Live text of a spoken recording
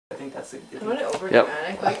think that's the... I'm gonna over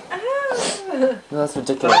dramatic, like, ah! No, that's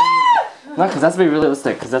ridiculous. No, because that's to be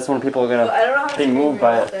realistic, because that's when people are gonna I don't know how be moved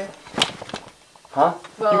by it. Huh?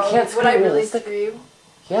 Well, you can't scream would I really realistic? scream?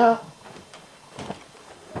 Yeah.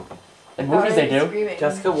 In movies they do. Screaming.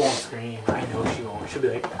 Jessica won't scream. I know she won't. She'll be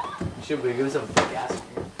like, give us a big ass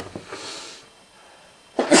scream.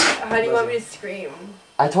 How do you want me to scream?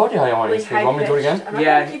 I told you how you want me to scream. Want me to do it again? I'm not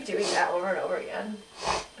gonna keep doing that over and over again.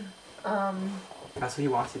 That's what he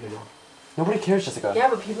wants you to do. Nobody cares, Jessica. Yeah,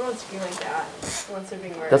 but people don't scream like that once they're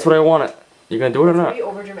being murdered. That's what I wanted. You gonna do it or not? It's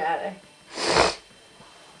gonna be over dramatic.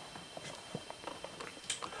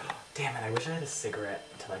 Damn it! I wish I had a cigarette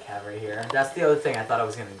to like have right here. That's the other thing I thought I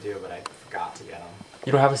was gonna do, but I forgot to get them.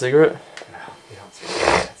 You don't have a cigarette? No, you don't smoke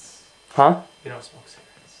cigarettes. Huh? You don't smoke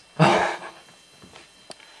cigarettes.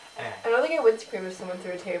 Anyway. I don't think I would scream if someone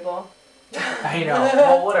threw a table. I know.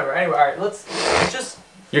 Well, whatever. Anyway, all right. Let's just.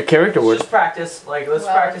 Your character would. Just practice. Like, let's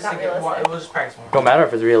practice. We'll just practice more. Don't matter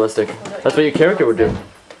if it's realistic. That's what your character would do.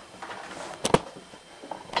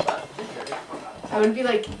 I would be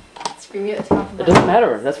like screaming at the top of my lungs. It doesn't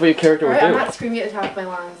matter. That's what your character would do. I'm not screaming at the top of my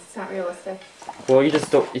lungs. It's not realistic. Well, you just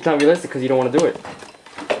don't. It's not realistic because you don't want to do it.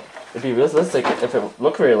 It'd be realistic if it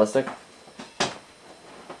looked realistic.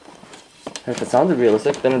 And if it sounded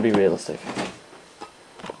realistic, then it'd be realistic.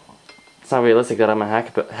 It's not realistic that I'm gonna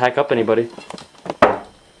hack up anybody.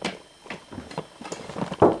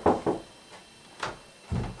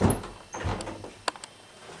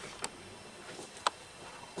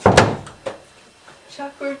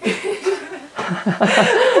 Shockward. That's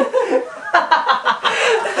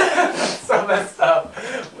so messed up. I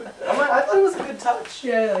thought it was a good touch.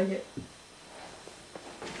 Yeah, I like it.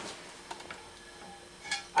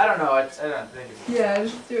 I don't know. I don't think it's. Yeah,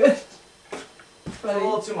 just do it. It's a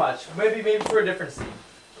little too much. Maybe for a different scene.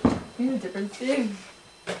 Maybe a different scene.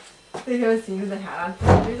 They have a scene with a hat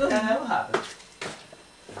on. Yeah, that'll happen.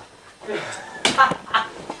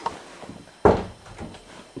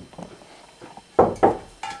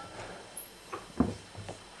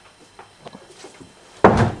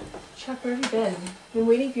 Chuck, where have you been? I've been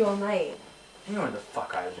waiting for you all night. You know where the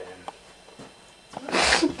fuck I've been.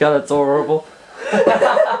 God, that's so horrible.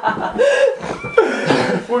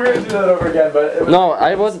 We're gonna do that over again, but it was no,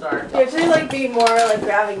 I wasn't. You're actually like being more like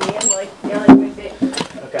grabbing me and like you're like my face.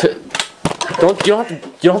 Okay. You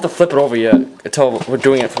don't have to flip it over yet until we're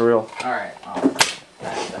doing it for real. All right.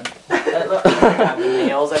 Got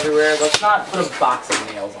nails everywhere. Let's not put a box of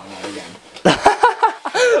nails on that again.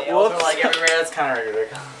 Nails are like everywhere. That's kind of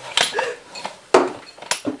ridiculous.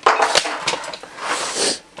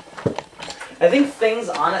 I think things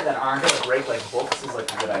on it that aren't gonna break, like books, is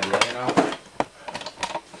like a good idea, you know.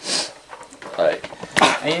 Alright.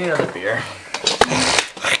 I need another beer.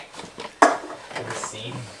 Like a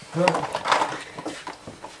scene.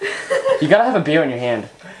 You gotta have a beer in your hand.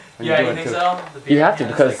 Yeah, you think so? The beer You have to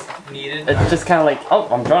because like needed. it's just kind of like, oh,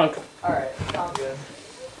 I'm drunk. All right, sounds good.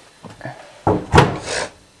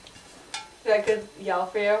 Is that good yell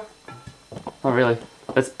for you? Not really.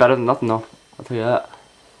 It's better than nothing though. I'll tell you that.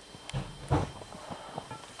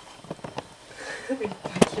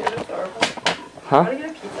 Huh? I want to get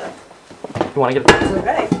a pizza. You want to get a pizza?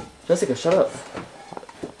 Okay. Jessica, shut up.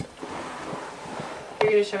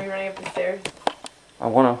 You're going to show me running up the stairs? I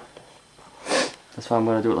wanna. That's why I'm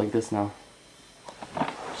gonna do it like this now.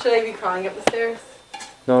 Should I be crawling up the stairs?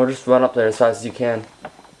 No, just run up there as fast as you can.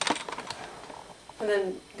 And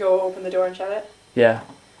then go open the door and shut it? Yeah.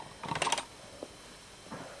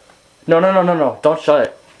 No. Don't shut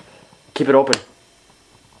it. Keep it open.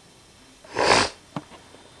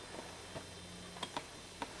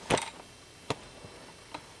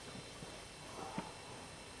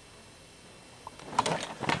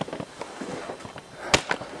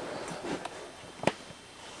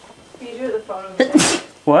 You do it with the phone.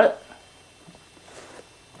 What?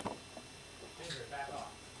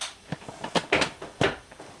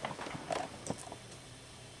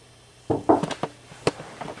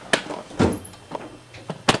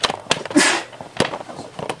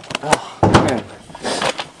 Oh, man.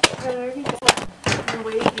 Where are you going? I'm going to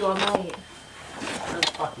wait for you all night. What the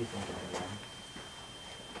fuck you thinking again?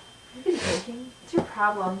 You've been drinking? What's your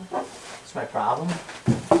problem? What's my problem?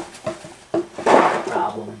 My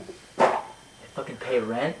problem. I fucking pay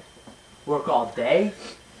rent, work all day,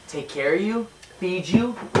 take care of you, feed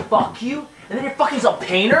you, fuck you, and then you're fucking some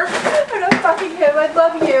painter? I'm not fucking him. I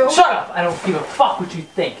love you. Shut up! I don't give a fuck what you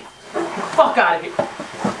think. Get the fuck out of here.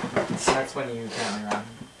 That's when you turn me around.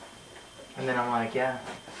 And then I'm like, yeah,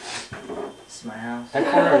 this is my house. That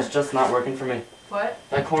corner is just not working for me. What?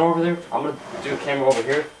 That corner over there, I'm gonna do a camera over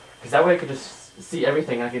here. Because that way I could just see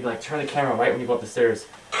everything and I could like turn the camera right when you go up the stairs.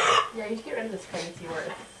 Yeah, you should get rid of this pregnancy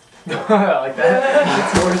word. Like that?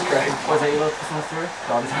 It's yours, Craig. Was that your little Christmas story?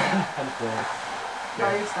 All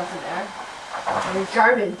your stuff in there. All your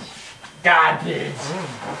garbage. Garbage.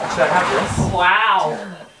 Should I have this?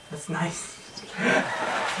 Wow. That's nice.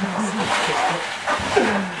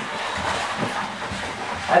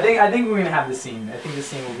 I think we're gonna have the scene. I think the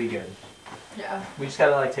scene will be good. Yeah. We just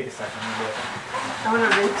gotta like take a second and do it. I want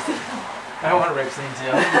a rape scene. I want a rape scene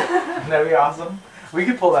too. That'd be awesome. We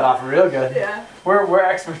could pull that off real good. Yeah. We're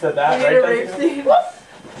experts at that, We right? need a rape scene.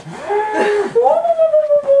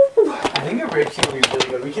 I think a rape scene would be really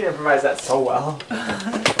good. We can improvise that so well.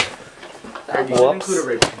 Alright, you should Whoops. include a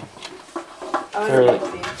rape scene. I want a rape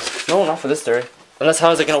scene. No, not for this story. Unless,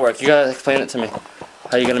 how is it gonna work? You gotta explain it to me.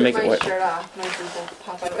 How are you gonna make it my work? shirt off. My people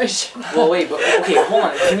pop out of my shirt. Well, wait, but okay, hold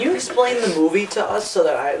on. Can you explain the movie to us so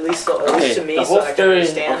that at least to me, the so whole I can story-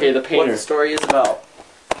 understand okay, the what painter. the story is about?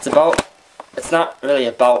 It's not really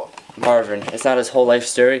about Marvin. It's not his whole life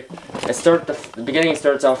story. The beginning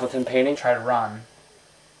starts off with him painting. Try to run.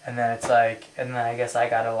 And then it's like, and then I guess I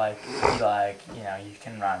gotta like, be like, you know, you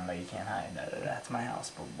can run but you can't hide. That's my house,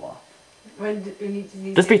 blah blah blah. When do we need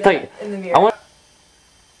to Just see be that tight. in the mirror? I want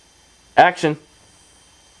action.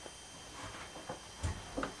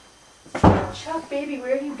 Chuck, baby,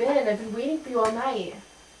 where have you been? I've been waiting for you all night.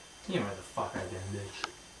 You know where the fuck I've been,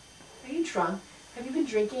 bitch. Are you drunk? Have you been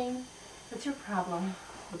drinking? What's your problem?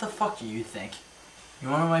 What the fuck do you think? You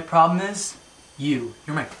wanna know what my problem is? You're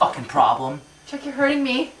my fucking problem. Chuck, you're hurting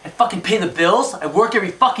me. I fucking pay the bills, I work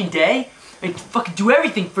every fucking day, I fucking do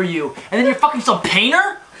everything for you, and then you're fucking some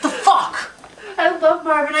painter? What the fuck? I love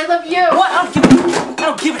Marvin. I love you. What? I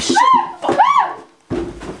don't give a shit. Fuck.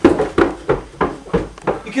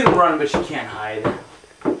 You can run, but you can't hide.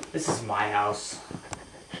 This is my house.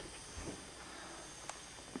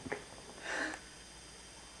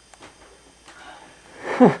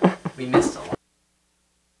 We missed a lot.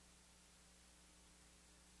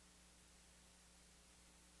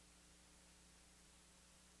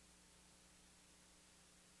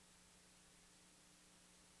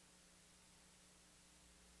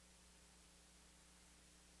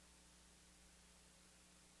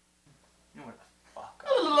 You know where the fuck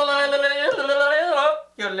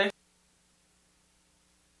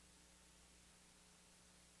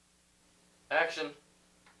Action.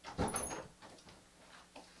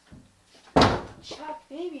 Chuck,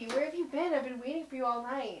 baby, where have you been? I've been waiting for you all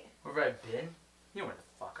night. Where have I been? You know where the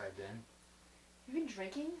fuck I've been. You've been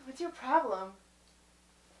drinking? What's your problem?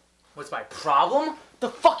 What's my problem? The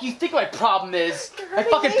fuck you think my problem is? You're I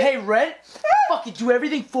hurting fucking me. pay rent, fucking do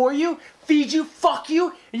everything for you, feed you, fuck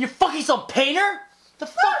you, and you're fucking some painter? The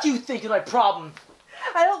fuck do you think is my problem?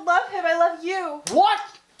 I don't love him. I love you. What?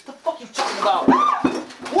 The fuck you talking about?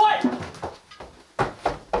 What?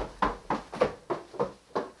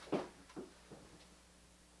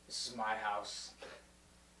 This is my house.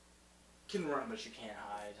 You can run, but you can't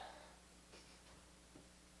hide.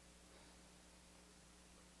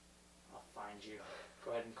 I'll find you.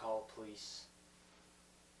 Go ahead and call the police.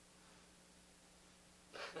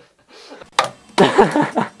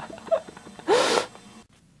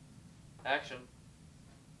 Action.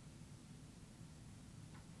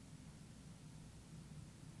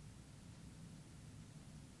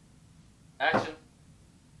 Action.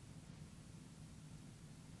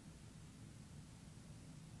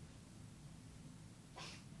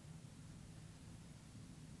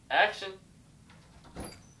 Action.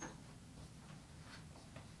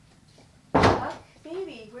 Chuck,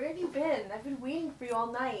 baby, where have you been? I've been waiting for you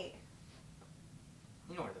all night.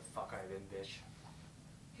 You know where the fuck I've been, bitch.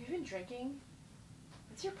 Have you been drinking?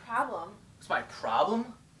 What's your problem? What's my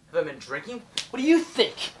problem? Have I been drinking? What do you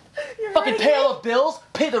think? You're Fucking hurting pay me. all the bills,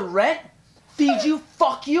 pay the rent, feed you,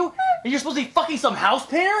 fuck you, and you're supposed to be fucking some house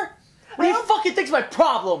painter? What do you fucking think's my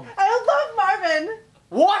problem? I love Marvin.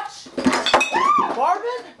 What?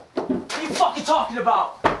 Marvin? What are you fucking talking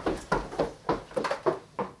about?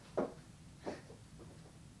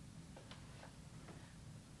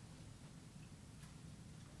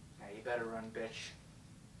 Now you better run, bitch.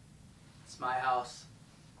 It's my house.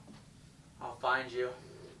 I'll find you.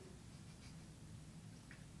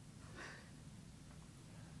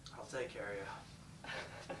 I'll take care of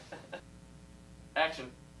you.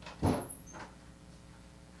 Action.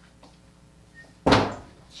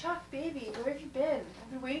 Chuck, baby, where have you been?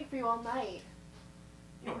 I've been waiting for you all night.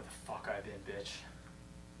 You know where the fuck I've been, bitch.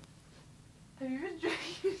 Have you been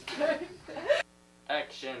drinking?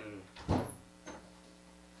 Action.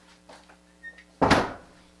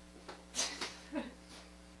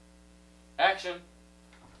 Action.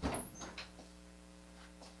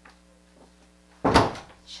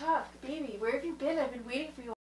 Chuck, baby, where have you been? I've been waiting for you.